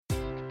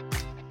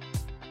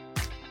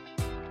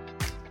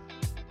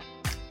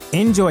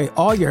Enjoy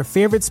all your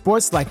favorite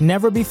sports like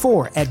never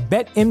before at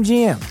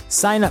BetMGM.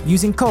 Sign up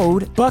using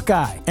code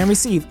Buckeye and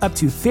receive up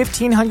to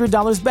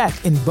 $1,500 back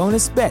in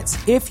bonus bets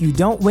if you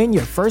don't win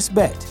your first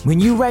bet. When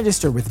you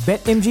register with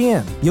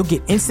BetMGM, you'll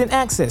get instant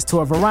access to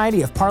a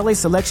variety of parlay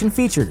selection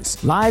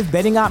features, live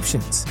betting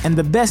options, and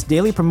the best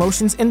daily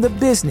promotions in the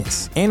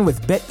business. And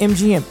with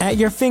BetMGM at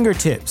your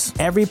fingertips,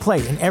 every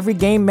play and every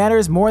game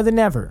matters more than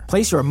ever.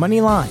 Place your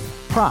money line,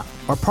 prop,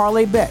 or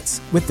parlay bets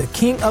with the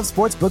king of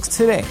sportsbooks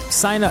today.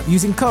 Sign up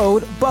using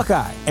code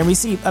Buckeye and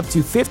receive up to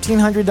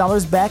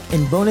 $1,500 back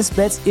in bonus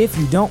bets if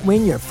you don't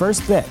win your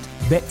first bet.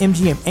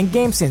 BetMGM and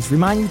GameSense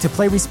remind you to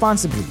play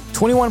responsibly.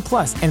 21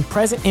 plus and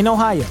present in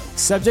Ohio,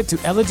 subject to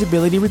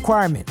eligibility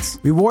requirements.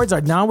 Rewards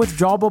are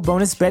non-withdrawable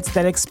bonus bets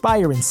that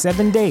expire in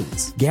 7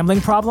 days. Gambling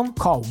problem?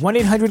 Call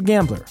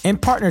 1-800-GAMBLER. In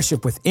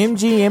partnership with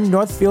MGM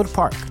Northfield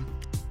Park.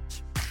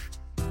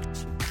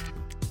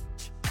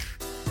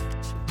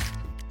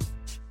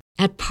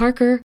 At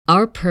Parker,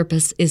 our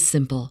purpose is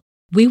simple.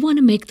 We want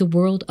to make the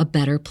world a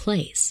better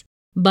place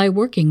by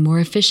working more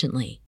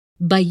efficiently,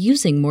 by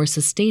using more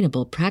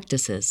sustainable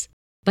practices,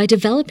 by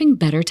developing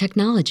better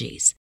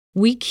technologies.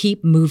 We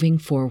keep moving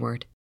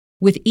forward.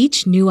 With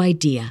each new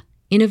idea,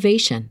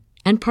 innovation,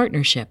 and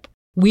partnership,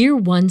 we're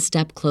one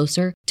step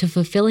closer to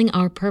fulfilling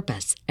our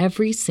purpose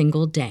every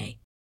single day.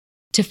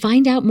 To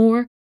find out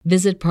more,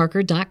 visit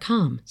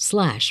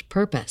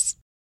parker.com/purpose.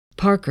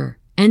 Parker,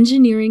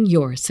 engineering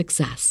your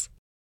success.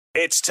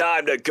 It's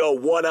time to go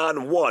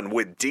one-on-one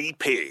with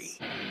DP.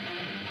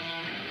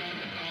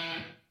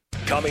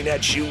 Coming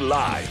at you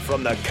live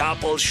from the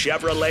Coppel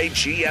Chevrolet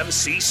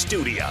GMC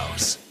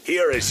studios.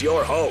 Here is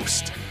your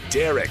host,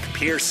 Derek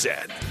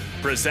Pearson.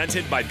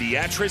 Presented by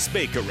Beatrice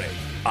Bakery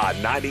on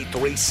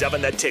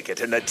 93.7 The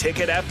Ticket and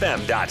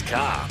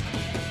theticketfm.com.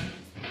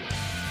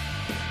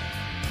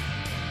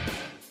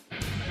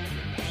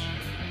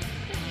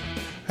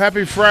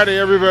 Happy Friday,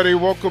 everybody.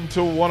 Welcome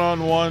to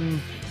One-on-One.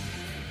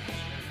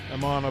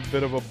 I'm on a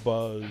bit of a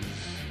buzz,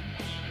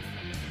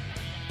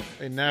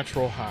 a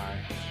natural high,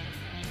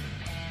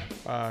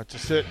 to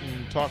sit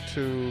and talk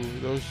to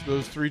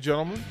those three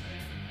gentlemen.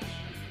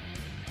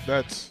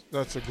 That's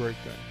a great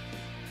thing.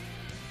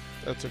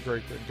 That's a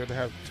great thing. Good to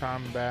have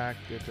Tom back.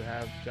 Good to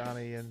have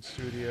Johnny in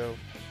studio.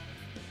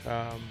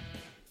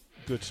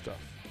 Good stuff.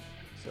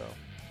 So,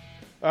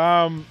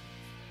 got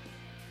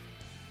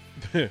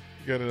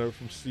a note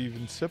from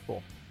Steven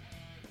Sipple.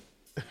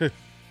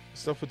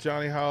 Stuff with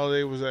Johnny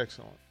Holliday was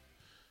excellent.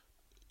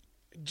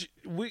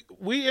 We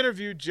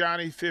interviewed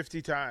Johnny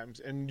 50 times,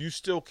 and you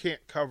still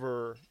can't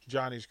cover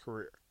Johnny's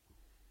career.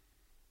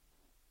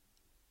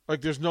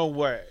 Like, there's no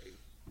way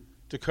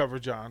to cover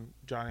Johnny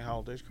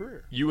Holliday's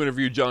career. You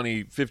interviewed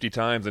Johnny 50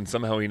 times, and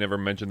somehow he never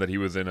mentioned that he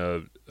was in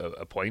a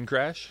plane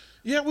crash?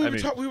 Yeah, we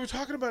were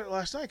talking about it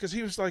last night, because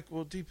he was like,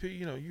 well, DP,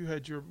 you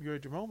had your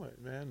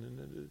moment, man, and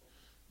I'm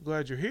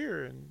glad you're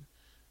here. And,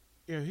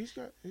 he's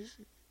got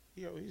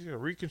a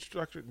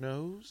reconstructed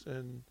nose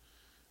and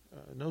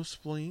no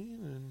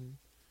spleen, and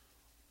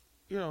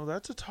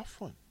that's a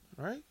tough one,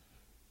 right?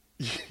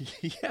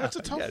 Yeah, that's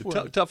a tough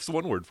one. Tough's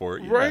one word for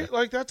it, right? Yeah.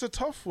 Like, that's a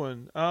tough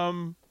one.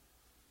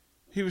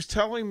 He was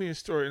telling me a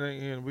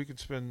story, and we could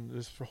spend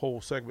this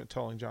whole segment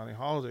telling Johnny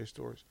Holliday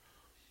stories.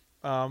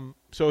 So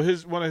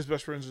one of his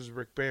best friends is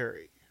Rick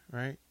Barry,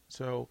 right?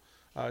 So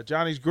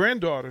Johnny's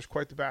granddaughter is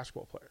quite the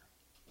basketball player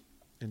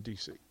in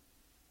D.C.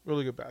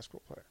 Really good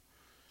basketball player,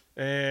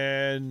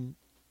 and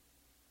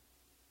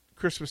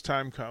Christmas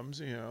time comes,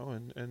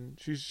 and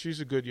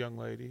she's a good young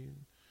lady.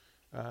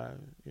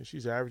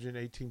 She's averaging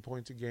 18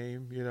 points a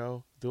game,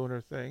 doing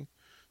her thing.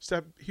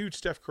 Huge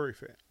Steph Curry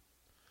fan.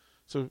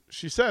 So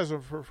she says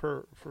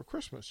for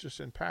Christmas, just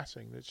in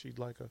passing, that she'd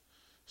like a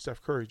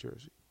Steph Curry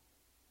jersey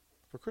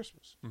for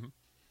Christmas. Mm-hmm.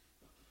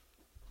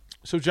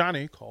 So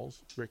Johnny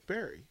calls Rick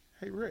Barry.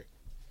 Hey, Rick,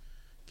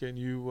 can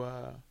you,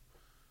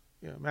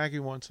 Maggie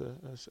wants a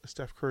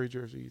Steph Curry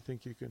jersey. You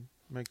think you can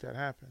make that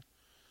happen?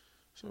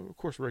 So, of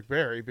course, Rick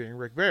Barry, being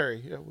Rick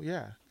Barry,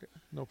 yeah,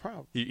 no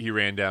problem. He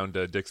ran down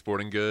to Dick's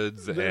Sporting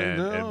Goods and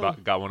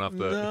got one off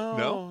the...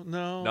 No.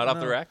 Not off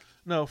the rack?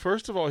 No,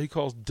 first of all, he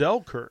calls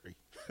Del Curry.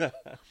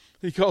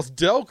 He calls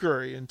Del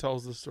Curry and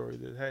tells the story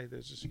that, hey,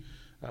 there's this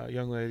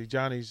young lady,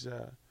 Johnny's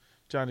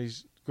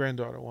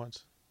granddaughter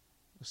wants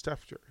a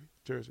Steph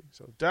jersey.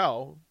 So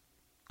Del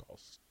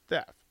calls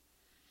Steph.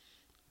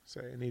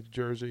 Say, I need a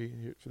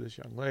jersey for this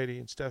young lady.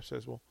 And Steph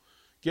says, well,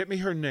 get me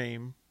her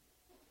name,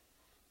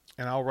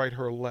 and I'll write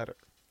her a letter.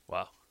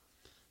 Wow.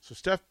 So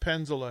Steph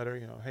pens a letter,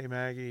 hey,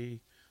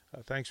 Maggie,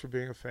 thanks for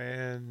being a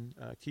fan.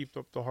 Keep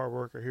up the hard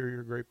work. I hear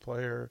you're a great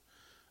player.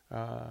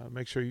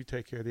 Make sure you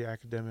take care of the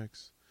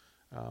academics.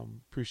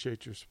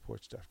 Appreciate your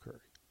support, Steph Curry.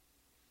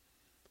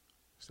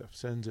 Steph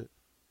sends it.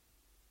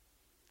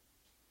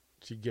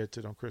 She gets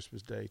it on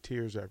Christmas Day.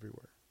 Tears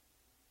everywhere.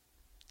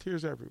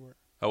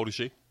 How old is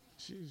she?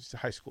 She's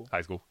high school.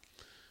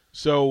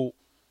 So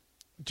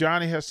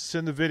Johnny has to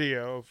send the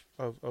video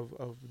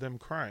of them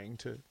crying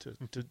to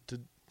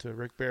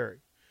Rick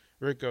Barry.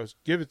 Rick goes,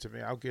 "Give it to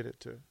me. I'll get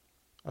it to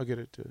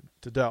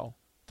Del.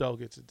 Del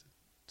gets it to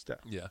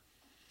Steph." Yeah.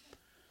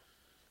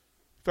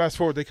 Fast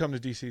forward, they come to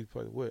D.C. to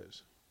play the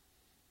Wiz.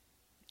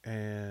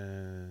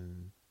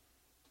 And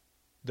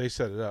they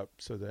set it up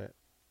so that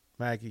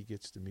Maggie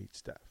gets to meet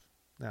Steph.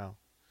 Now,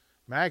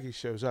 Maggie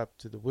shows up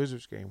to the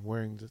Wizards game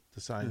wearing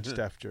the signed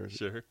Steph jersey.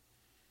 Sure.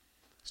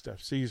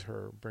 Steph sees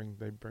her,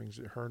 brings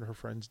her and her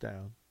friends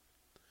down.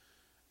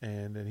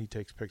 And then he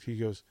takes a picture. He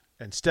goes,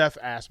 and Steph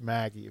asks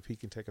Maggie if he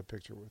can take a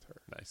picture with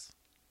her. Nice.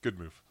 Good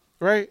move.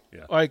 Right?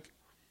 Yeah. Like,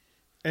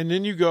 and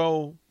then you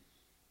go,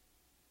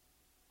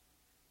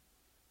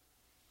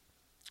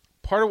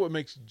 part of what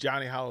makes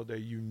Johnny Holliday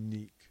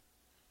unique,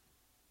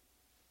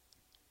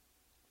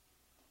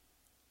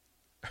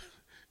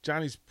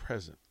 Johnny's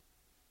present.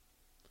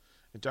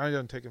 And Johnny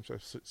doesn't take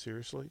himself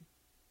seriously,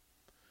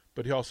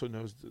 but he also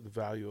knows the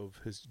value of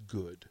his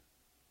good,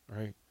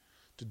 right?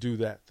 To do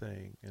that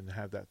thing and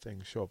have that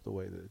thing show up the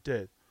way that it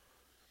did.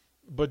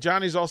 But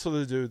Johnny's also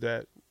the dude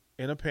that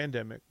in a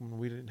pandemic, when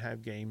we didn't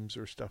have games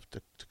or stuff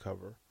to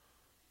cover,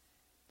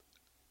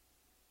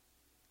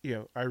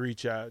 I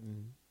reach out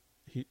and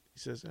he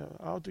says,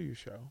 I'll do your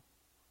show.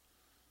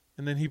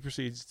 And then he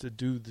proceeds to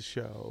do the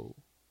show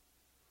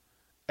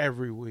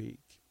every week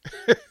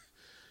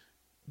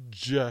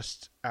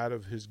just out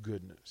of his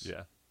goodness.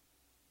 Yeah.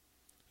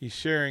 He's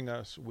sharing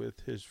us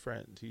with his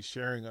friends. He's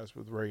sharing us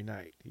with Ray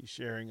Knight. He's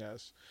sharing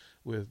us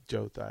with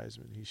Joe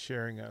Theismann. He's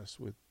sharing us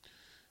with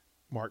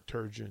Mark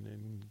Turgeon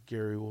and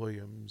Gary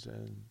Williams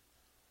and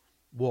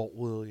Walt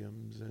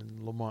Williams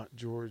and Lamont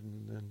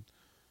Jordan. And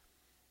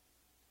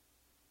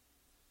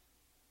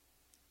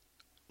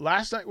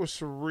last night was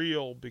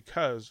surreal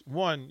because,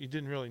 one, you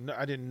didn't really know.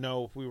 I didn't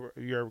know if you were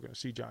ever going to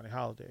see Johnny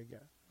Holliday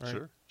again.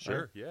 Right?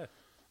 Sure, yeah.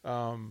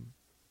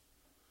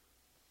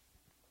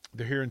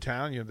 They're here in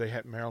town.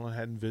 Maryland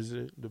hadn't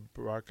visited. The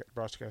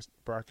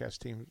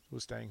broadcast team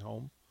was staying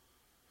home,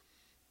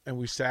 and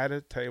we sat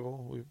at the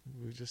table.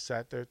 We just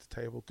sat there at the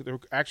table. There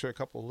were actually a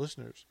couple of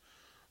listeners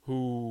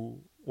who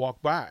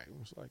walked by. It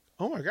was like,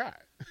 oh my God,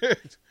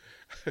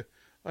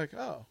 like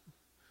oh,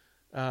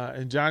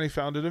 and Johnny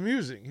found it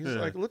amusing. He's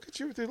like, look at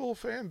you with your little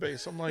fan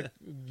base. I'm like,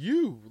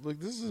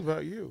 this is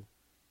about you.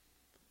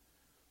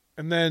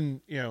 And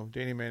then,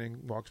 Danny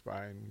Manning walks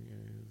by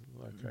and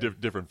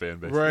Different fan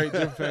base. Right,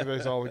 different fan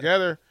base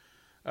altogether.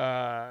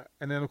 And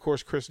then, of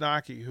course, Chris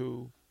Nockey,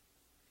 who,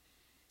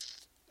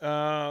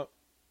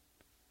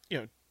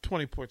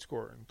 20-point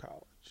scorer in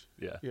college.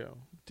 Yeah.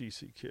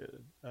 D.C.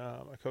 kid.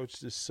 I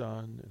coached his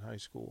son in high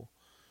school.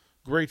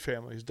 Great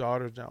family. His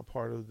daughter's now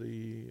part of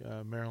the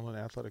Maryland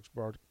Athletics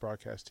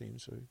broadcast team,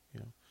 so,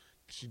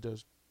 she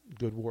does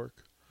good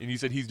work. And you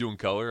said he's doing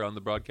color on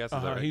the broadcast?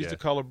 Is that right? He's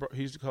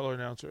the color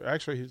announcer.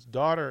 Actually, his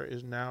daughter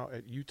is now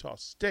at Utah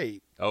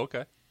State. Oh,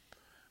 okay.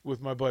 With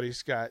my buddy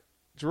Scott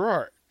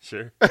Gerard.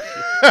 Sure.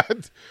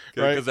 Right?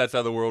 Because that's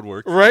how the world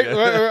works. Right.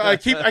 Yeah.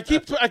 Right.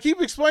 I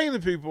keep explaining to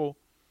people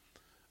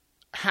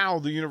how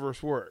the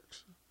universe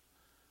works.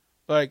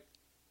 Like,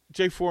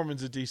 Jay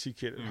Foreman's a DC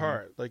kid at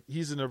heart. Like,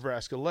 he's a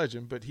Nebraska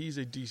legend, but he's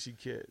a DC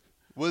kid.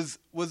 Was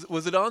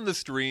it on the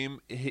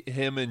stream,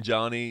 him and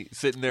Johnny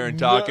sitting there and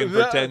talking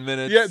for 10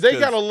 minutes? Yeah, they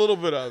got a little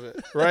bit of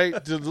it,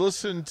 right? To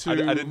listen to. I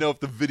didn't know if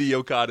the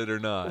video caught it or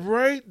not.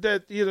 Right,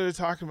 that they're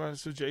talking about it.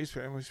 So Jay's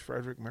family's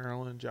Frederick,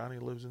 Maryland. Johnny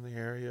lives in the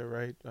area,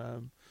 right?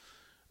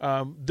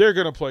 They're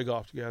going to play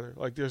golf together.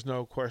 Like, there's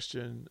no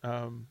question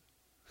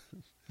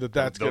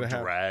that's going to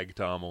happen. Drag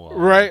Tom along.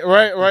 Right,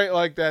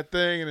 like that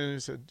thing. And then he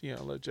said,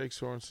 let Jake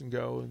Sorensen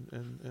go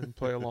and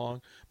play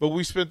along. But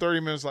we spent 30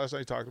 minutes last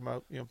night talking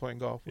about, playing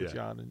golf with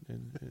John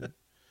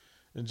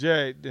and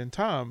Jay and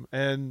Tom.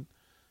 And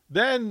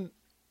then,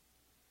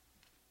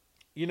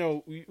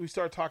 we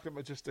started talking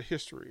about just the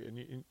history.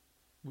 And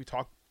we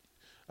talked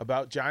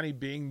about Johnny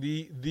being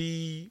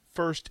the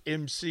first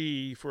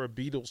MC for a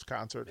Beatles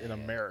concert in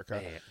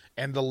America.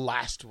 And the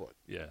last one.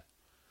 Yeah.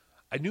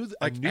 I knew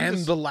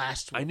the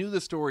last one. I knew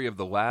the story of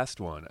the last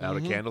one out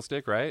of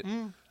Candlestick, right?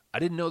 Mm. I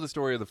didn't know the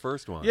story of the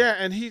first one. Yeah,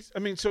 and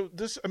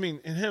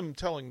and him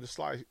telling the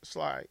Sly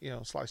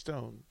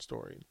Stone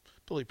story,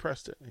 Billy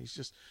Preston.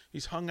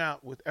 He's hung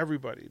out with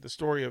everybody. The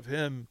story of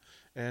him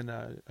and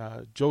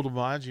Joe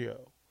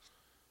DiMaggio.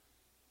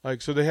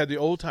 Like, so they had the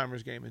old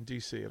timers game in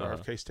DC at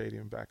RFK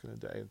Stadium back in the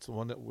day. It's the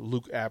one that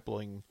Luke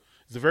Appling.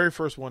 It's the very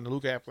first one.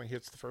 Luke Appling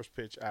hits the first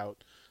pitch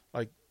out,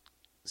 like.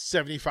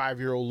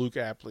 75-year-old Luke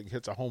Appling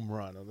hits a home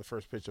run on the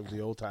first pitch of the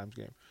old times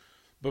game.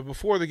 But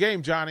before the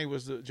game, Johnny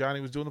was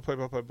doing the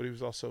play-by-play, but he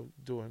was also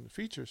doing the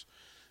features.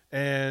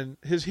 And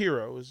his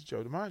hero is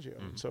Joe DiMaggio.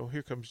 And so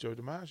here comes Joe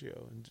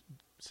DiMaggio and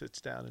sits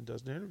down and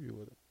does an interview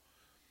with him.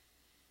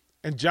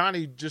 And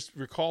Johnny just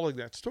recalling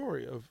that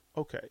story of,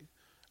 okay,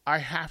 I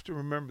have to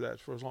remember that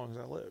for as long as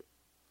I live.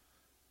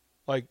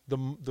 Like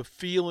the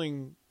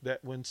feeling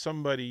that when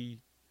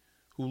somebody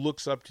who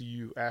looks up to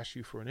you asks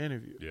you for an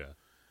interview. Yeah.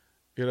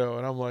 And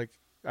I'm like,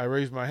 I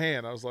raised my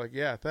hand. I was like,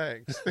 yeah,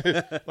 thanks.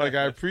 Like,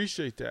 I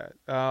appreciate that.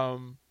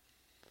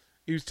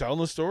 He was telling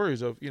the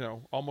stories of,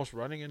 almost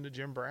running into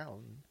Jim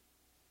Brown.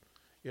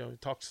 He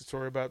talks the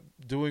story about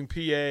doing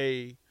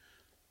PA,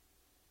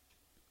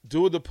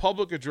 doing the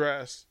public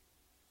address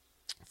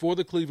for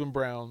the Cleveland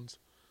Browns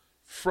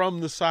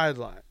from the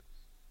sideline,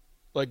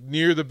 like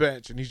near the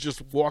bench, and he's just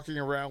walking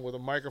around with a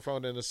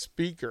microphone and a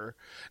speaker.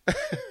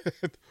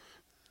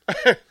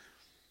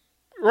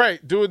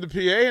 Right, doing the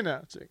PA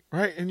announcing,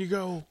 right, and you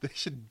go, They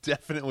should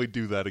definitely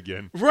do that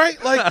again.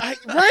 right, like,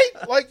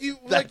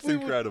 That's we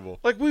incredible.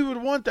 we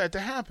would want that to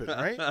happen,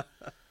 right?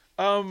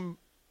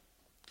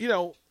 You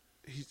know,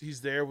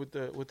 he's there with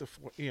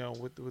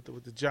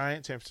the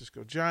Giants, San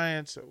Francisco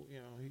Giants. So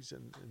he's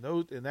in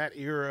that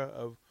era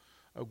of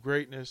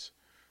greatness.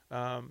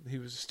 He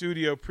was a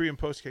studio pre and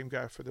post game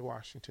guy for the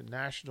Washington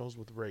Nationals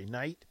with Ray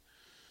Knight.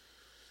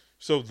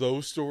 So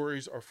those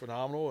stories are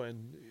phenomenal,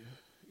 and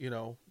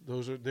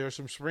there's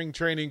some spring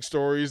training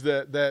stories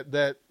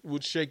that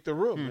would shake the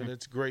room, and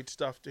it's great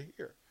stuff to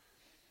hear.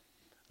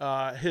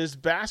 His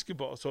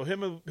basketball, so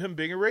him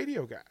being a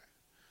radio guy,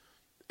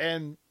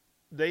 and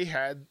they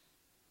had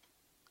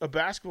a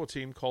basketball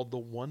team called the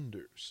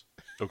Wonders.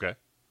 Okay.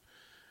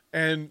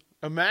 And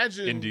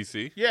imagine in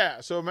DC.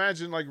 Yeah, so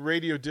imagine like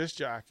radio disc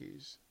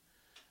jockeys,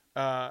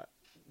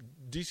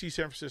 DC,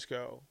 San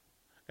Francisco,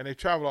 and they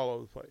traveled all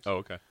over the place. Oh,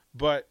 okay.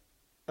 But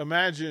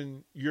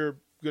imagine you're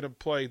going to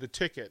play the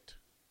ticket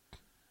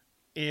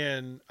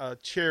in a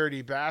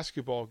charity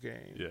basketball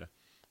game. Yeah.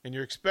 And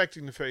you're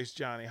expecting to face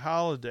Johnny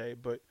Holliday,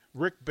 but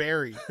Rick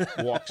Barry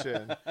walks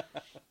in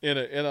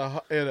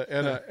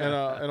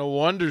a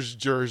Wonders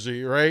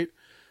jersey, right?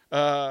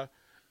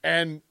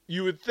 And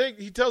you would think,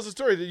 he tells the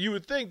story that you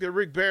would think that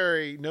Rick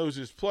Barry knows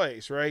his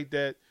place, right?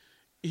 That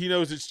he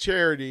knows it's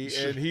charity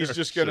and he's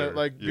just going to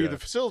be the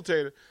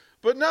facilitator.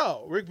 But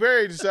no, Rick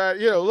Barry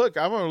decided, look,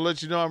 I'm going to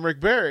let you know I'm Rick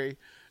Barry,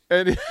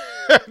 and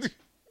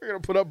we're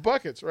going to put up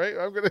buckets, right?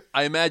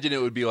 I imagine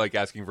it would be like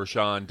asking for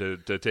Sean to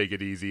take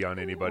it easy on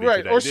anybody right,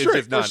 today. Or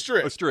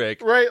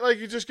strict. Right, like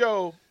you just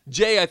go.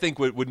 Jay, I think,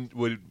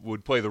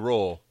 would play the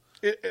role.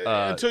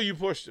 Until you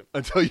pushed him.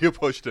 Until you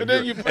pushed him. And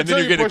then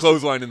you're getting a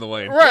clothesline in the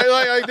lane. Right,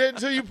 like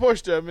until you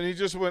pushed him, and he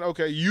just went,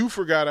 okay, you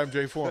forgot I'm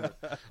Jay Foreman.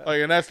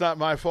 And that's not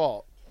my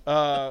fault.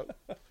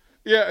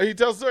 Yeah, he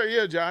tells the story.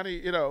 Yeah,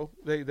 Johnny,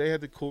 they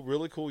had the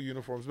really cool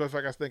uniforms. Matter of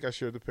fact, I think I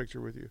shared the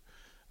picture with you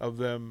of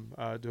them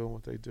doing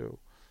what they do.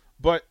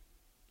 But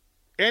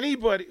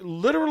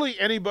literally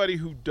anybody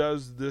who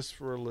does this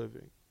for a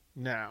living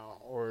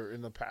now or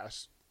in the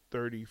past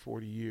 30,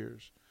 40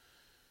 years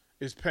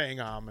is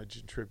paying homage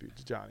and tribute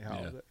to Johnny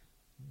Holliday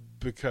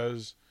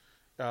because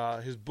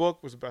his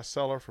book was a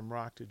bestseller from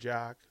rock to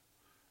jock,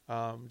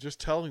 just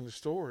telling the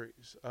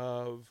stories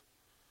of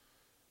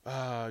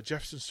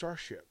Jefferson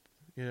Starship,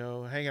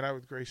 hanging out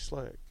with Grace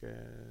Slick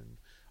and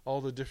all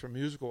the different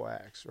musical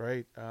acts,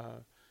 right?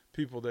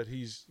 People that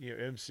he's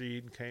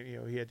emceed and came,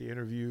 he had to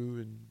interview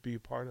and be a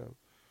part of,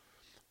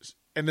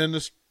 and then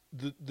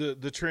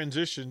the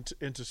transition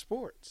into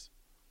sports,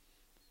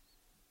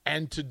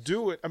 and to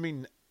do it. I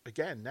mean,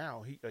 again,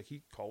 now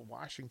he called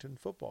Washington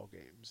football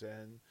games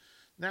and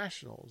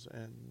Nationals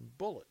and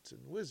Bullets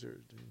and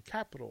Wizards and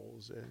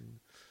Capitals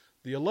and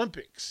the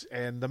Olympics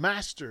and the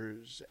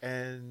Masters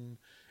and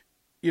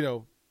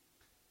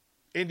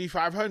Indy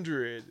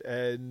 500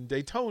 and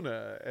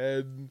Daytona,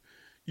 and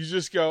you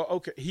just go,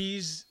 okay,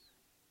 he's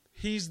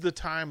the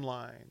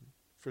timeline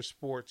for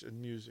sports and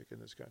music in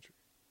this country.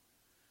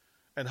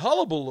 And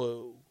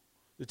Hullabaloo,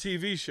 the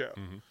TV show.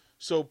 Mm-hmm.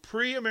 So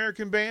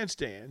pre-American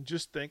Bandstand,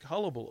 just think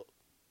Hullabaloo.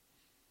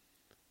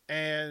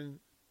 And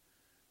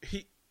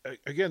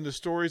again, the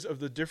stories of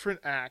the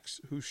different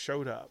acts who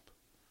showed up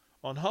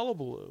on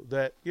Hullabaloo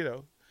that,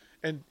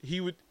 and he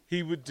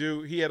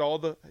had all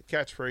the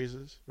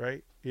catchphrases,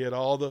 right? He had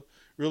all the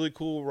really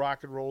cool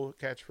rock and roll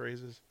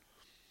catchphrases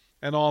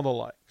and all the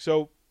like.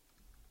 So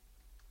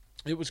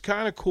it was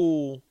kind of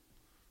cool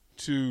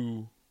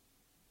to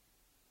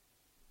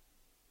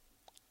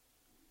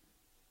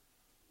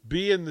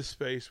be in the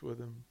space with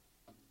him.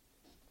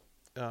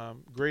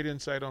 Great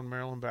insight on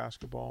Maryland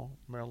basketball,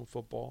 Maryland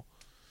football,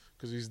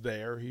 because he's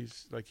there.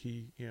 He's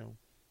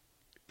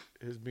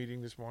his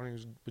meeting this morning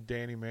was with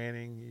Danny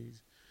Manning.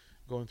 He's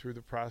going through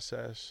the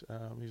process.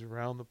 He's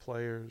around the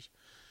players.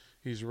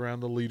 He's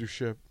around the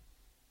leadership.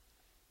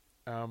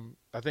 I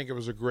think it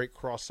was a great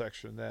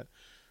cross-section that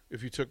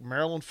if you took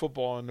Maryland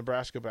football and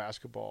Nebraska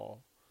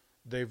basketball,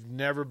 they've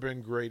never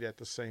been great at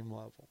the same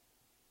level.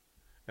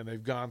 And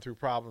they've gone through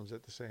problems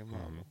at the same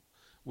level,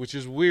 which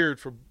is weird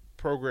for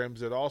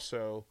programs that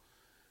also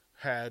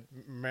had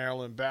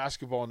Maryland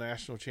basketball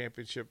national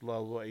championship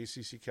level,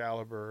 ACC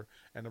caliber,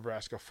 and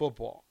Nebraska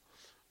football,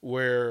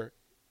 where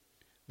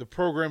the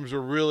programs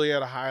are really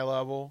at a high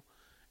level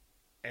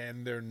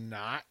and they're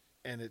not,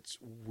 and it's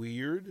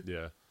weird.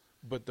 Yeah.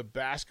 But the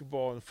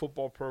basketball and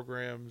football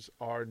programs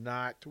are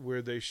not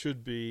where they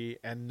should be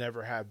and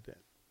never have been.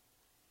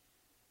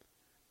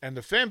 And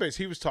the fan base,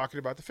 he was talking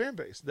about the fan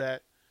base,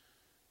 that,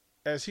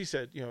 as he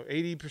said,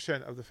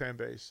 80% of the fan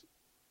base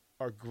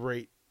are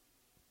great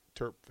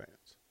Terp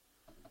fans.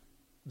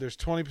 There's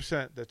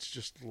 20% that's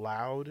just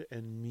loud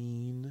and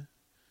mean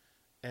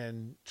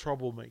and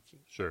troublemaking.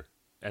 Sure.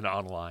 And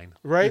online.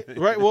 Right.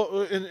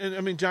 Well, and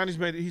I mean, Johnny's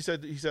made it. He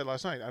said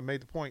last night, I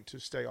made the point to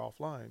stay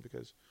offline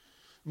because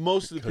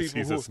most of the Because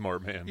people he's a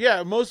smart man.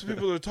 Yeah, most of the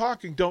people that are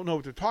talking don't know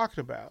what they're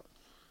talking about.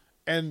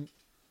 And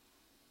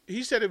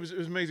he said it was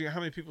amazing how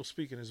many people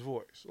speak in his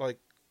voice. Like,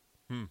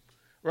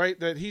 right?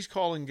 That he's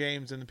calling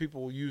games and the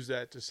people will use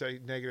that to say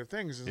negative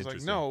things. And it's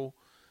like, no.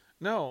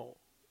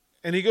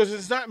 And he goes,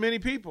 it's not many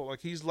people.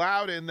 Like, he's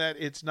loud in that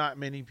it's not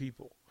many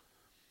people.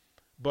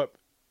 But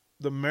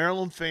the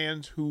Maryland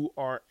fans who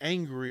are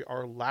angry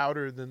are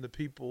louder than the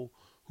people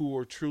who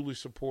are truly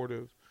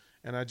supportive.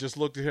 And I just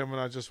looked at him and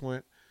I just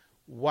went,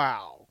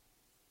 wow.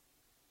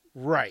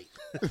 Right.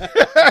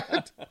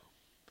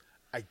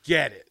 I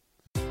get it.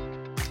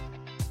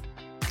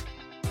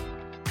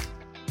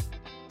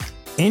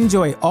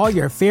 Enjoy all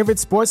your favorite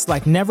sports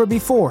like never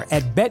before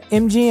at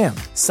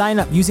BetMGM. Sign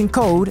up using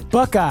code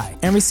Buckeye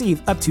and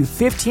receive up to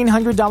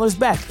 $1,500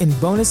 back in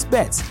bonus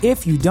bets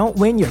if you don't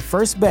win your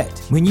first bet.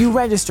 When you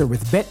register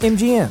with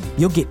BetMGM,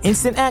 you'll get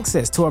instant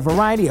access to a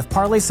variety of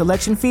parlay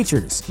selection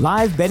features,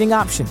 live betting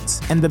options,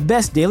 and the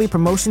best daily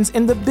promotions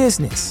in the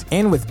business.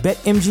 And with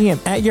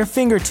BetMGM at your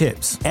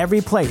fingertips,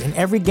 every play and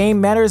every game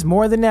matters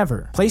more than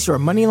ever. Place your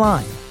money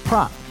line,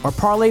 prop, or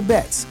parlay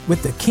bets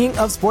with the king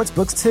of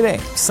sportsbooks today.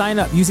 Sign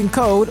up using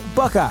code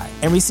Buckeye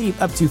and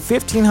receive up to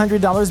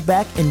 $1,500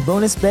 back in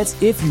bonus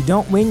bets if you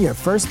don't win your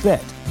first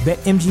bet.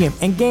 BetMGM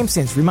and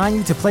GameSense remind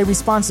you to play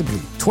responsibly.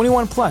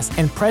 21 plus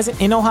and present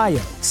in Ohio,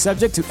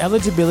 subject to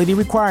eligibility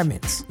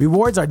requirements.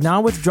 Rewards are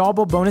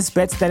non-withdrawable bonus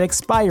bets that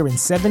expire in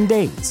 7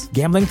 days.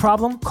 Gambling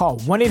problem? Call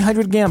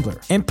 1-800-GAMBLER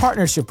in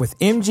partnership with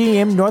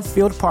MGM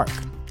Northfield Park.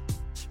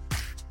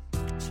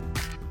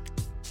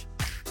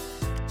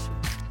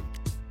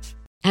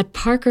 At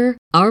Parker,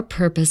 our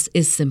purpose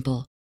is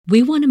simple.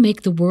 We want to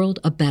make the world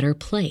a better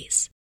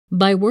place.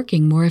 By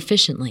working more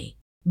efficiently,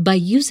 by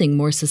using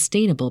more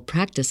sustainable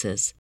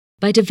practices,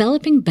 by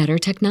developing better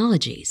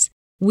technologies,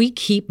 we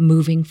keep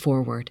moving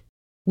forward.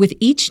 With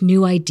each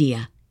new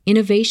idea,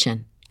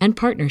 innovation, and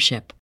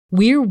partnership,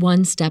 we're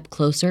one step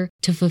closer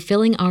to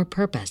fulfilling our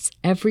purpose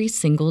every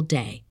single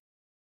day.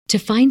 To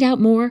find out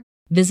more,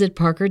 visit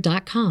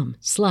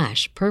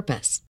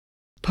parker.com/purpose.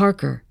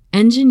 Parker,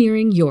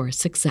 engineering your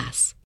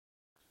success.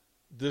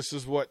 This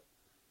is what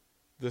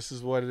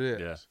it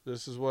is. Yeah.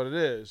 This is what it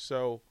is.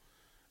 So,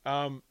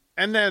 and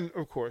then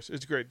of course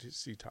it's great to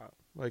see Tom.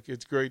 Like,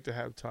 it's great to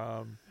have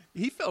Tom.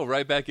 He fell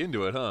right back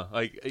into it, huh?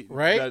 Like,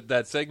 right?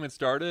 That segment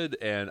started,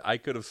 and I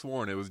could have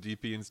sworn it was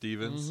DP and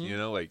Stevens. Mm-hmm. You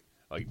know, like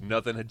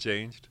nothing had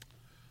changed.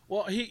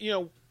 Well,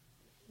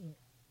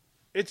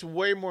 it's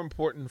way more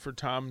important for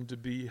Tom to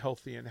be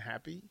healthy and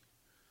happy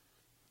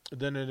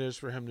than it is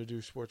for him to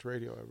do sports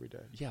radio every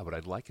day. Yeah, but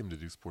I'd like him to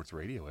do sports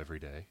radio every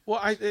day.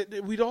 Well,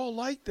 we'd all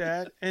like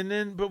that,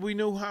 but we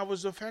knew how it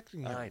was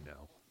affecting him. I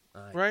know.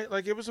 Right?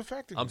 Like, it was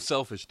affecting him. I'm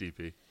selfish,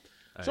 DP.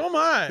 So am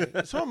I.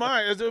 That's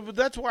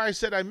why I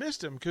said I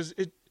missed him, because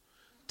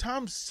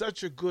Tom's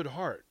such a good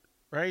heart,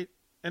 right?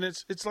 And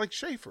it's like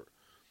Schaefer.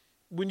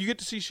 When you get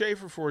to see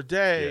Schaefer for a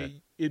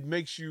day, it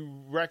makes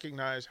you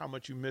recognize how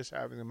much you miss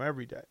having him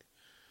every day.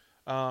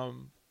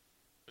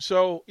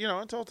 So,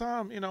 I told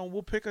Tom,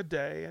 we'll pick a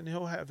day and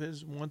he'll have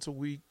his once a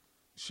week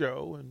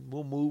show, and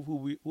we'll move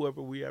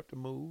whoever we have to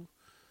move,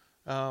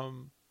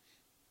 and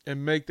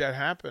make that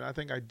happen. I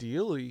think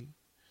ideally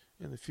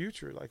in the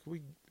future, like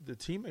the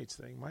teammates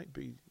thing might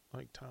be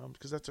like Tom's,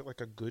 because that's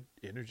like a good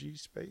energy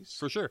space.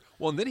 For sure.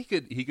 Well, and then he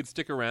could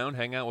stick around,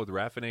 hang out with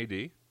Raph and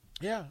AD.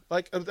 Yeah,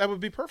 like that would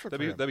be perfect.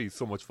 That'd be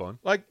so much fun.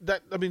 Like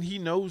that. I mean, he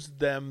knows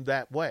them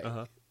that way.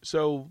 Uh-huh.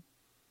 So,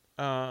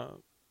 I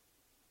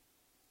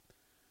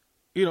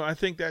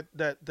think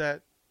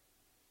that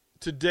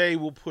today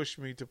will push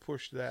me to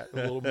push that a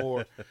little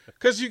more,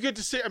 because you get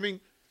to see. I mean,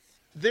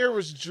 there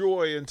was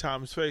joy in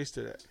Tom's face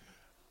today.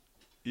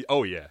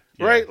 Oh yeah,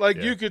 right. Like,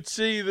 yeah. you could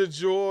see the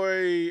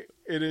joy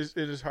in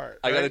his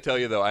heart. I right? got to tell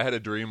you though, I had a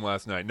dream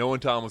last night.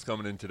 Knowing Tom was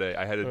coming in today,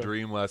 I had a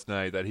dream last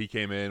night that he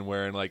came in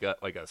wearing like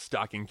a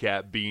stocking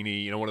cap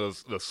beanie, one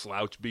of those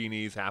slouch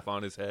beanies, half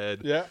on his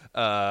head.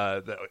 Yeah.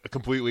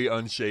 Completely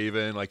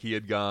unshaven, like he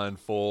had gone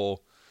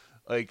full,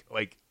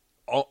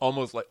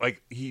 almost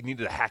like he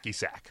needed a hacky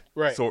sack,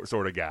 right?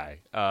 Sort of guy.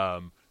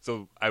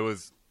 So I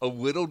was a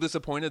little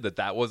disappointed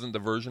that wasn't the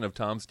version of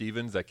Tom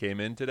Stevens that came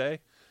in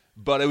today.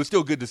 But it was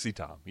still good to see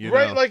Tom,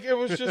 right? know? Like, it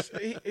was just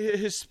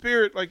his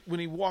spirit. Like, when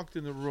he walked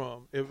in the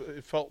room,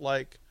 it felt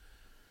like,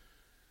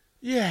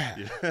 yeah,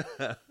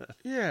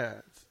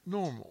 it's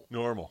normal.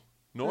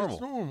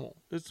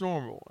 It's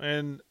normal.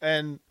 And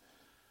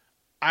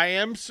I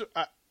am.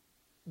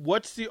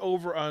 What's the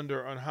over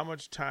under on how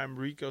much time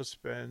Rico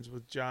spends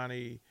with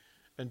Johnny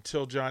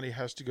until Johnny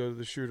has to go to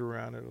the shoot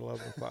around at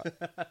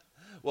 11:00?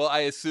 Well,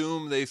 I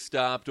assume they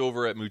stopped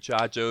over at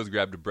Muchachos,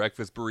 grabbed a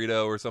breakfast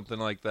burrito or something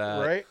like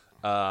that. Right.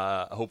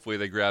 Hopefully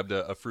they grabbed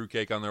a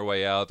fruitcake on their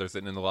way out. They're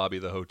sitting in the lobby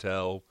of the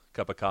hotel,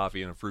 cup of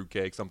coffee and a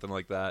fruitcake, something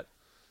like that.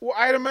 Well,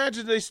 I'd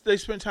imagine they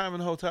spent time in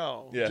the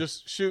hotel,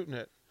 just shooting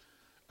it.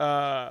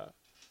 I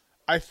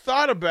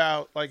thought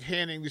about like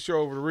handing the show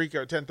over to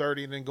Rico at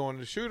 10:30 and then going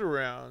to the shoot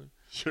around.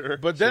 Sure.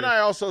 But then I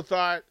also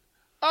thought,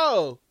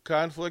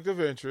 conflict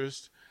of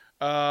interest.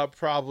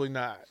 Probably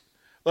not.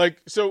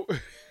 Like, so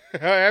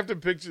I have to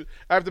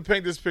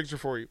paint this picture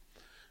for you.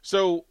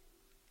 So,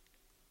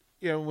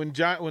 when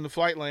the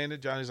flight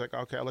landed, Johnny's like,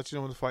 "Okay, I'll let you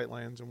know when the flight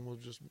lands, and we'll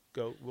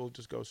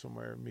just go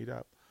somewhere and meet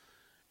up."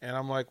 And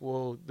I'm like,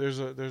 "Well, there's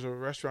a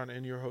restaurant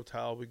in your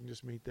hotel. We can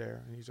just meet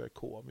there." And he's like,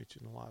 "Cool, I'll meet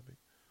you in the lobby."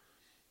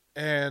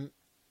 And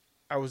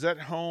I was at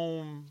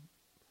home,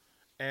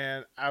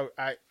 and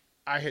I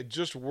had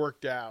just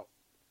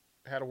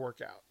had a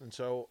workout, and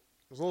so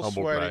I was a little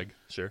Humble sweaty. brag,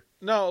 sure.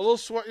 No, a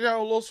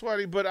little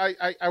sweaty, but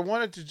I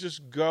wanted to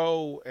just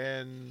go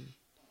and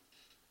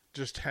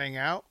just hang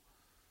out,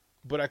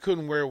 but I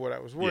couldn't wear what I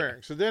was wearing.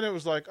 Yeah. So then it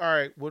was like, all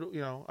right,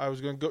 I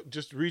was going to go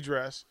just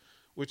redress,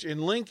 which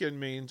in Lincoln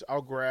means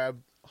I'll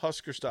grab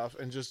Husker stuff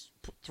and just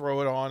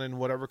throw it on in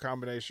whatever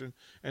combination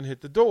and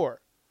hit the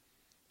door.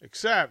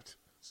 Except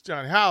it's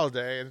Johnny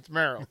Holliday and it's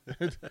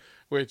Maryland,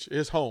 which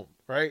is home,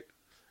 right?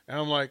 And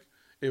I'm like,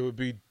 it would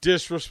be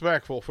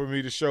disrespectful for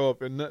me to show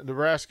up in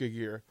Nebraska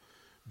gear,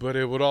 but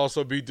it would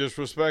also be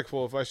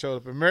disrespectful if I showed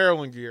up in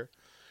Maryland gear.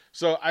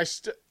 So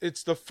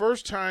it's the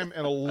first time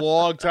in a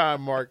long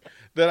time, Mark,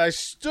 that I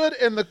stood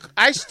in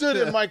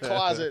my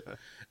closet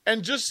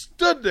and just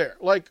stood there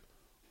like,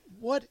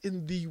 what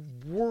in the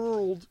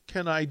world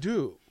can I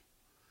do?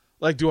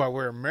 Like, do I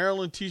wear a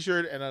Maryland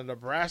t-shirt and a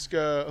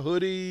Nebraska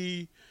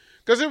hoodie?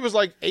 Because it was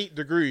like 8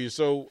 degrees,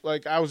 so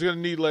like I was gonna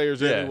need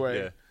layers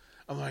anyway. Yeah.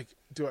 I'm like,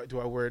 do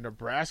I wear a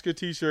Nebraska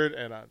t-shirt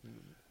and a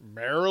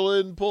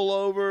Maryland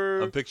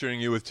pullover? I'm picturing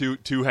you with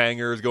two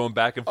hangers going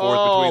back and forth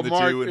between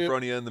the two in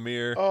front of you in the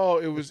mirror. Oh,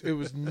 it was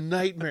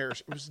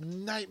nightmarish. It was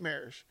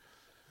nightmarish.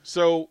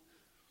 So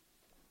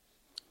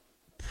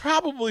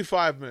probably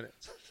 5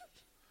 minutes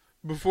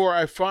before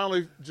I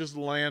finally just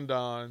land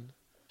on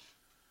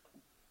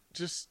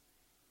just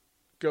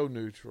go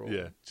neutral.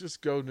 Yeah.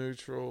 Just go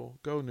neutral.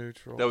 Go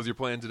neutral. That was your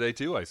plan today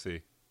too, I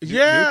see.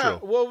 Yeah.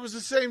 Neutral. Well, it was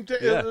the same thing.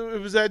 Yeah.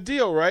 It was that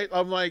deal, right?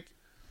 I'm like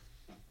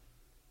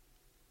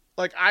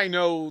I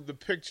know the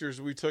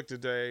pictures we took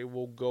today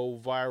will go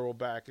viral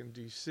back in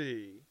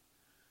D.C.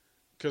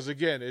 Because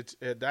again,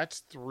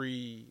 that's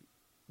 3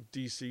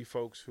 D.C.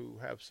 folks who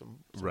have some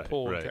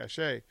pull and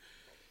cachet.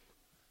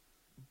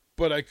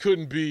 But I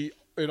couldn't be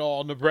in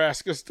all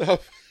Nebraska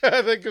stuff,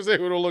 I think, because they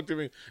would have looked at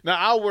me. Now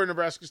I'll wear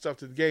Nebraska stuff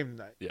to the game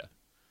tonight. Yeah,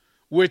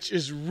 which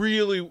is a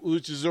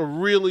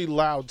really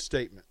loud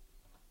statement.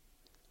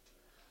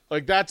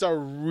 Like, that's a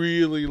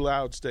really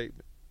loud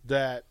statement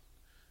that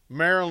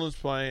Maryland's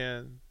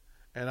playing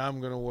and I'm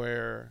going to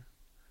wear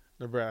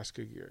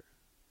Nebraska gear.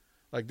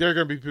 Like, there are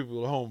going to be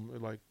people at home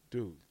like,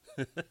 dude,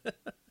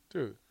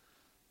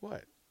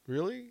 what?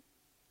 Really?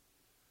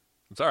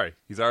 I'm sorry.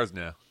 He's ours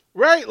now.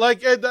 Right.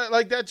 Like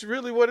that's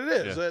really what it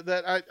is. Yeah.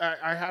 That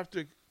I have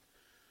to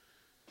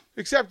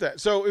accept that.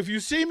 So if you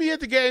see me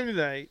at the game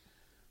tonight,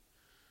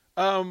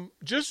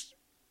 just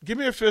give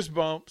me a fist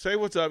bump. Say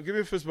what's up. Give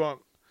me a fist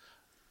bump.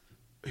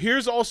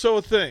 Here's also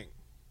a thing.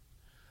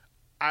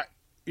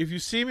 If you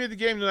see me at the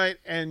game tonight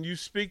and you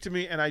speak to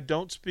me and I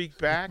don't speak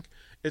back,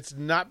 it's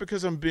not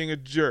because I'm being a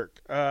jerk.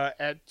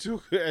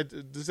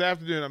 This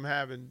afternoon I'm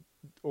having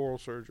oral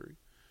surgery,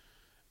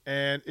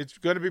 and it's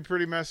going to be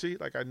pretty messy.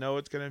 Like, I know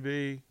it's going to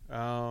be.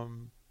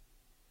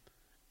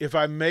 If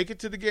I make it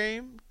to the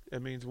game,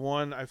 it means,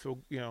 one, I feel,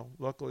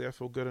 luckily I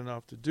feel good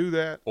enough to do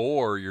that.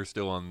 Or you're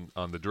still on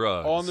the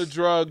drugs. On the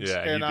drugs.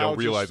 Yeah, and you don't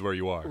realize where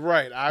you are.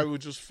 Right. I would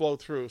just flow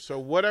through. So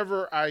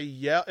whatever I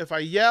yell, if I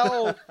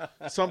yell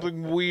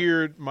something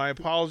weird, my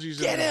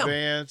apologies in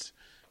advance.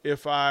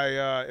 If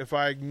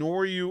I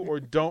ignore you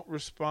or don't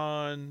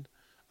respond,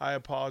 I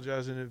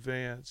apologize in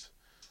advance.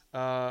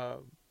 I'm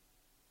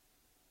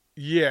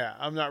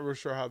not real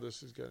sure how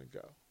this is going to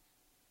go.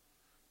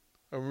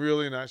 I'm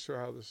really not sure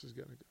how this is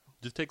going to go.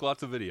 Just take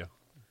lots of video.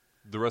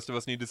 The rest of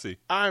us need to see.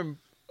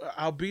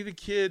 I'll be the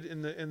kid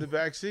in the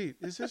back seat.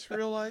 Is this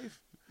real life?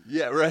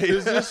 Yeah, right.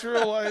 Is this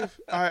real life?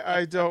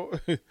 I don't.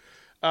 And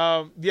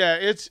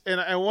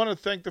I want to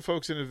thank the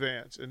folks in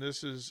advance. And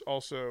this is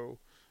also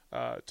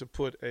to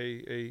put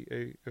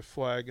a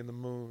flag in the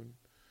moon.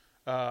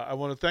 I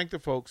want to thank the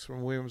folks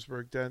from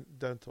Williamsburg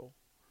Dental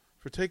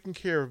for taking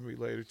care of me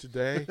later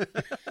today.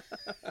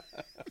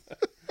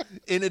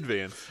 In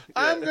advance.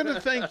 I'm going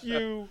to thank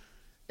you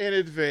in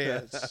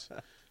advance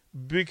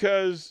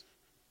because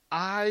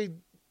I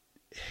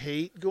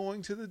hate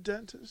going to the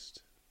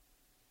dentist.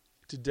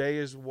 Today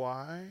is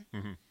why.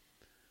 Mm-hmm.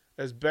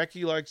 As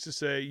Becky likes to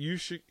say,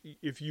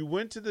 if you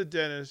went to the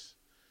dentist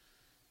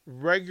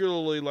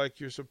regularly like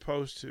you're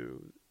supposed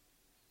to,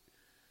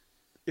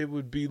 it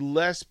would be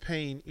less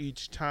pain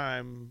each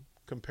time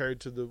compared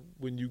to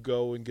when you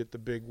go and get the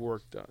big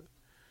work done.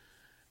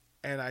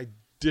 And I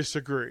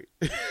disagree.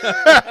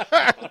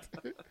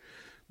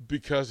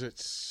 Because it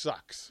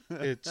sucks.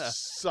 It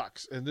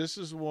sucks. And this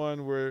is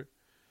one where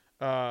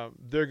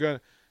they're going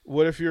to,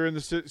 what if you're in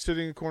the sitting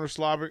in the corner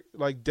slobbering?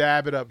 Like,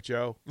 dab it up,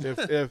 Joe.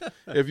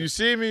 If you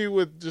see me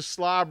with just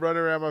slob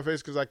running around my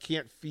face because I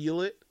can't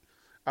feel it,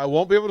 I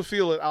won't be able to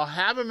feel it. I'll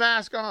have a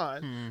mask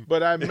on,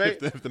 but I may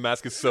if the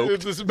mask is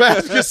soaked. If the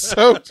mask is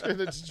soaked and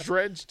it's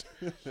drenched,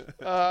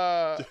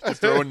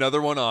 just throw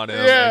another one on him.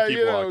 Yeah, and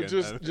keep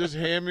walking. just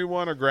hand me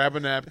one or grab a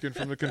napkin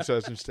from the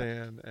concession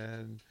stand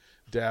and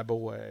dab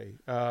away.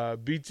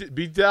 Be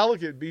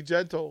delicate, be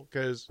gentle,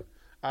 because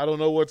I don't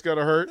know what's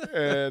gonna hurt,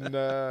 and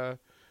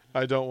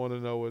I don't want to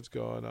know what's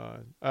going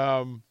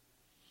on.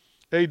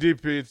 Hey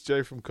DP, it's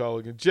Jay from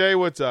Culligan. Jay,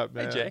 what's up,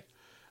 man? Hey Jay.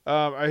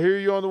 I hear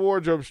you on the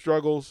wardrobe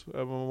struggles.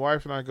 When my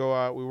wife and I go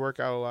out, we work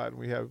out a lot, and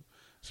we have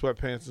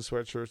sweatpants and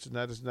sweatshirts, and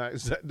that's not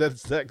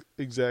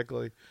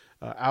exactly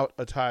out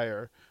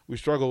attire. We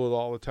struggle with it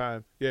all the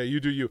time. Yeah, you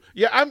do you.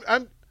 Yeah,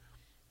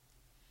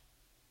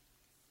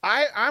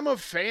 I'm a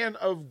fan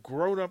of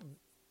grown-up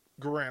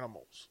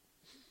Garanimals.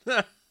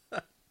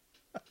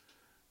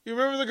 You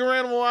remember the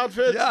Garanimal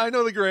outfits? Yeah, I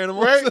know the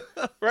Garanimals.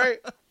 Right.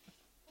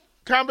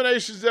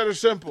 Combinations that are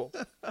simple.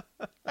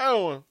 I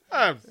don't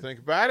have to think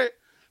about it.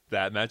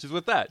 That matches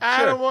with that.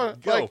 I don't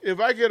want to. Like, if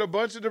I get a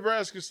bunch of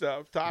Nebraska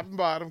stuff, top and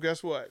bottom,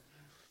 guess what?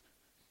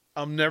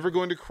 I'm never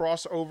going to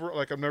cross over.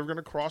 Like, I'm never going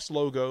to cross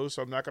logos.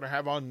 So I'm not going to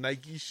have on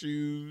Nike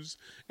shoes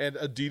and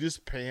Adidas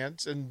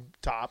pants and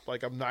top.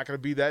 Like, I'm not going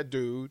to be that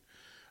dude.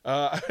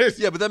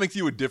 Yeah, but that makes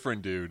you a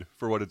different dude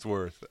for what it's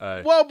worth.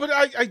 Well, but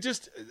I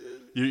just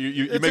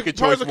you make a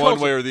choice one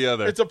way or the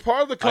other. It's a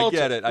part of the culture.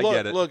 I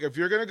get it. Look, if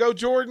you're going to go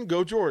Jordan,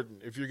 go Jordan.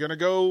 If you're going to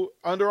go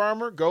Under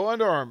Armour, go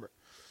Under Armour.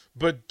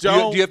 But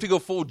don't. Do you have to go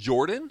full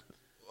Jordan,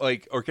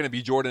 like, or can it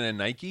be Jordan and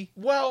Nike?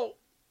 Well,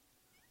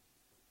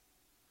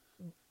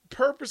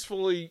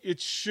 purposefully, it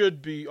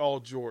should be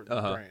all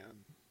Jordan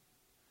brand.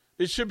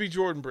 It should be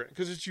Jordan brand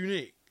because it's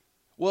unique.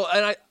 Well,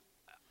 and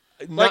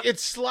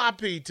it's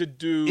sloppy to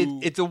do.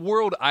 It's a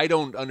world I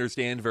don't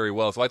understand very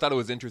well. So I thought it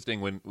was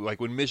interesting when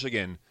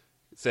Michigan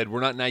said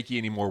we're not Nike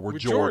anymore, we're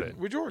Jordan.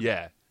 We're Jordan.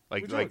 Yeah,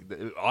 like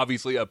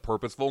obviously a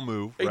purposeful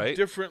move, right? A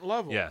different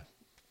level. Yeah.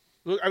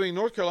 Look, I mean,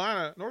 North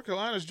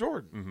Carolina's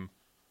Jordan. Mm-hmm.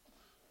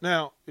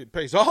 Now, it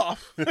pays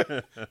off.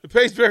 It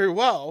pays very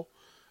well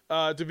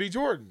to be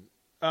Jordan.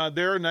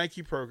 There are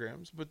Nike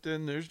programs, but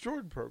then there's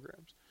Jordan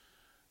programs.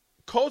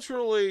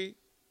 Culturally,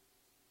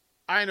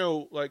 I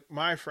know, like,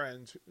 my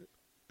friends,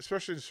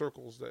 especially in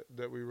circles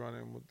that we run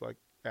in with, like,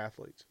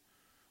 athletes,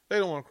 they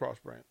don't want to cross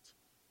brands.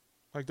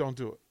 Like, don't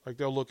do it. Like,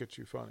 they'll look at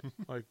you funny.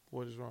 Like,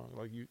 what is wrong?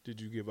 Like, did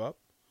you give up?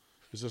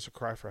 Is this a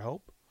cry for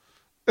help?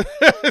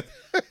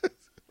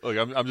 Look,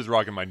 I'm just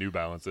rocking my New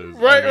Balances.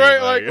 Right.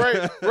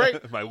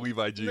 My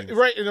Levi jeans.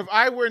 Right, and if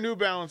I wear New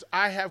Balance,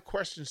 I have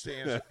questions to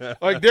answer.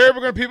 Like, there are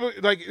going to be people,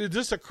 like, is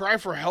this a cry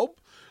for help?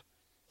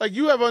 Like,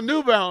 you have a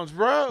New Balance,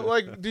 bro.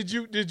 Like, did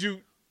you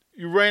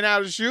ran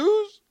out of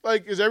shoes?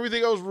 Like, is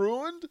everything else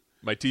ruined?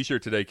 My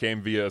T-shirt today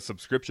came via a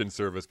subscription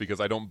service because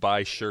I don't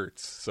buy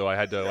shirts, so I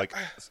had to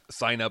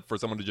sign up for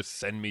someone to just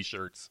send me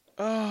shirts.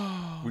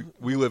 Oh,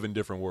 we live in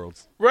different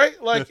worlds,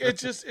 right? Like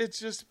it's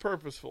just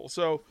purposeful.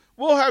 So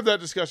we'll have that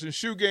discussion.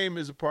 Shoe game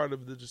is a part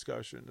of the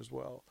discussion as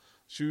well.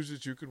 Shoes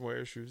that you can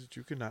wear, shoes that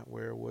you cannot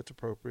wear, what's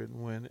appropriate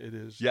and when it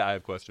is. Yeah, I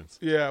have questions.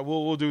 Yeah,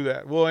 we'll do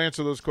that. We'll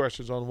answer those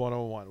questions on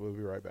 101. We'll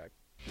be right back.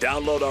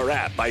 Download our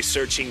app by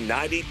searching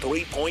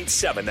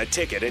 93.7 The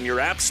Ticket in your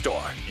app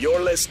store.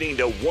 You're listening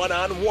to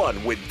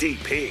One-on-One with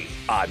DP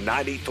on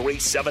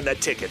 93.7 The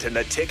Ticket and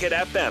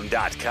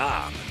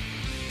theticketfm.com.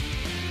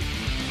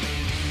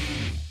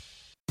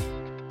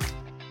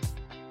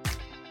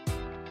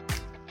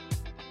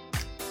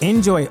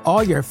 Enjoy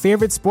all your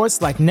favorite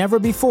sports like never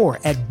before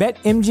at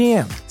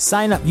BetMGM.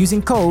 Sign up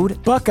using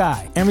code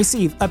Buckeye and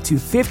receive up to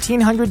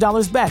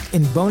 $1,500 back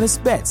in bonus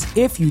bets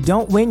if you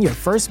don't win your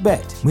first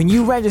bet. When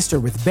you register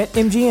with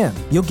BetMGM,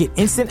 you'll get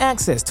instant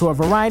access to a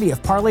variety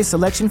of parlay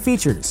selection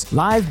features,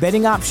 live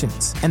betting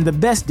options, and the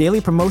best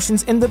daily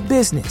promotions in the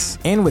business.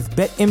 And with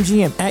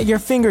BetMGM at your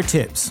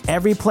fingertips,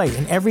 every play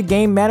and every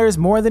game matters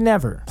more than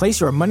ever.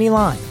 Place your money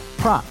line,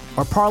 prop,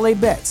 or parlay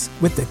bets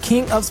with the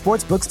king of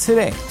sportsbooks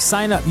today.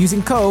 Sign up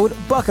using code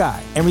Buckeye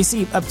and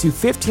receive up to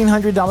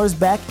 $1,500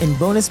 back in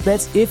bonus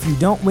bets if you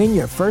don't win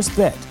your first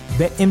bet.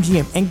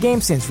 BetMGM and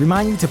GameSense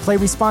remind you to play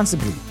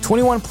responsibly.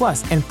 21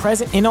 plus and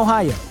present in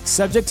Ohio,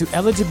 subject to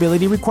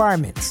eligibility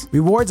requirements.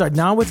 Rewards are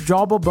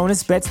non-withdrawable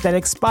bonus bets that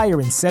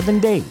expire in 7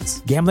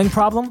 days. Gambling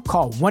problem?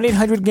 Call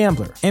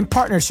 1-800-GAMBLER. In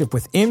partnership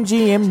with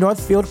MGM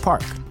Northfield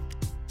Park.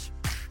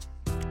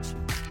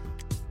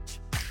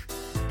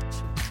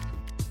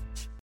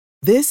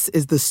 This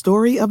is the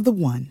story of the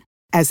one.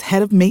 As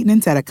head of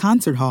maintenance at a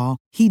concert hall,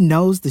 he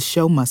knows the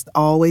show must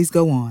always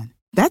go on.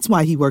 That's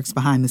why he works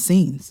behind the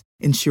scenes,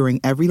 ensuring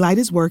every light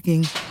is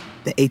working,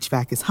 the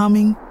HVAC is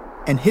humming,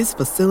 and his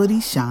facility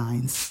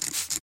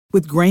shines.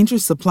 With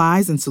Grainger's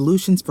supplies and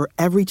solutions for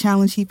every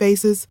challenge he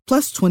faces,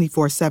 plus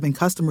 24/7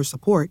 customer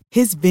support,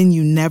 his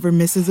venue never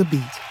misses a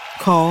beat.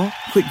 Call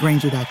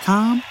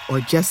quickgrainger.com or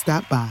just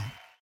stop by.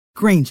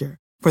 Grainger,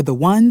 for the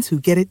ones who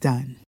get it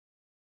done.